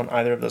reach out on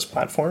either of those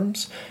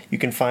platforms. You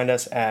can find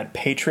us at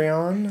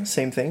Patreon.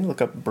 Same thing.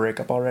 Look up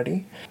Breakup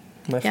Already.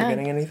 Am I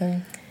forgetting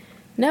anything?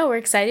 No, we're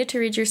excited to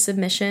read your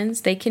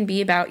submissions. They can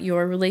be about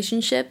your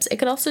relationships. It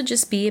could also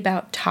just be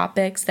about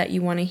topics that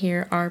you want to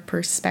hear our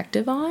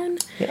perspective on.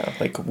 Yeah,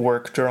 like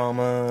work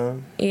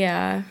drama.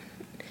 Yeah.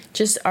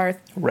 Just our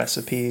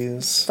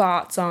recipes.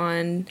 Thoughts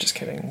on... Just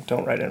kidding.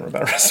 Don't write in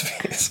about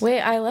recipes.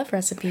 Wait, I love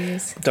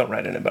recipes. Don't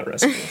write in about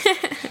recipes.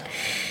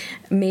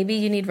 Maybe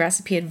you need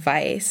recipe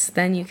advice.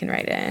 Then you can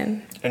write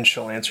in. And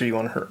she'll answer you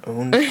on her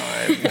own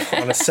time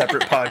on a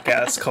separate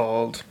podcast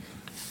called...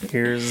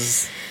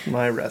 Here's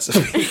my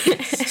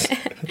recipes.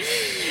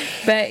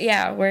 But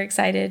yeah, we're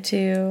excited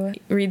to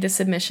read the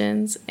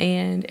submissions,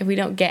 and if we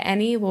don't get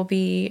any, we'll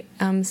be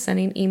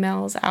sending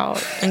emails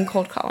out and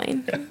cold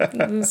calling.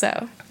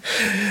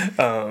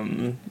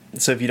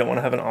 So if you don't want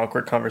to have an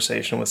awkward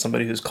conversation with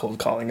somebody who's cold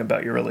calling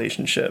about your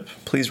relationship,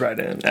 please write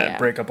in at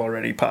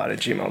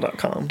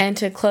breakupalreadypod@gmail.com. And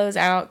to close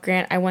out,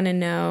 Grant, I want to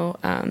know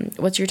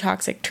what's your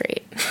toxic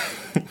trait?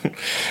 I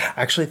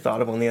actually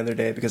thought of one the other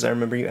day because I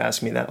remember you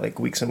asked me that like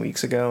weeks and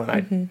weeks ago, and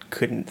I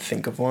couldn't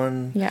think of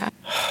one. Yeah.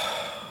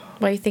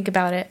 What do you think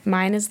about it?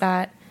 Mine is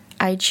that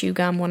I chew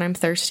gum when I'm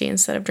thirsty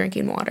instead of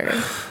drinking water.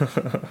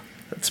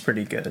 That's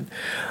pretty good.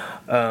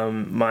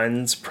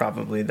 Mine's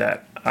probably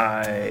that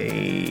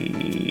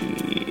I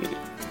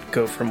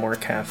go for more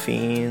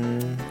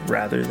caffeine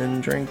rather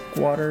than drink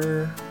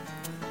water.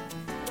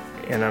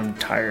 And I'm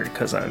tired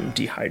because I'm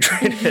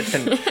dehydrated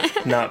and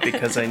not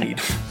because I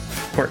need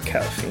more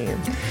caffeine.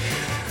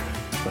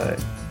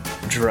 But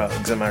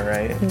drugs, am I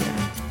right?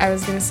 Yeah. I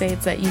was going to say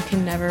it's that you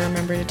can never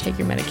remember to take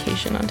your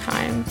medication on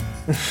time.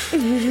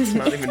 It's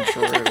not even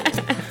true.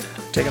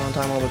 Take it on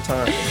time all the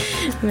time.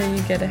 And then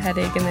you get a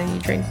headache and then you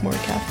drink more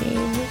caffeine.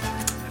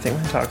 I think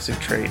my toxic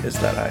trait is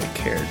that I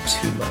care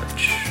too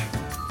much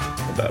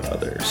about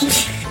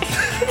others.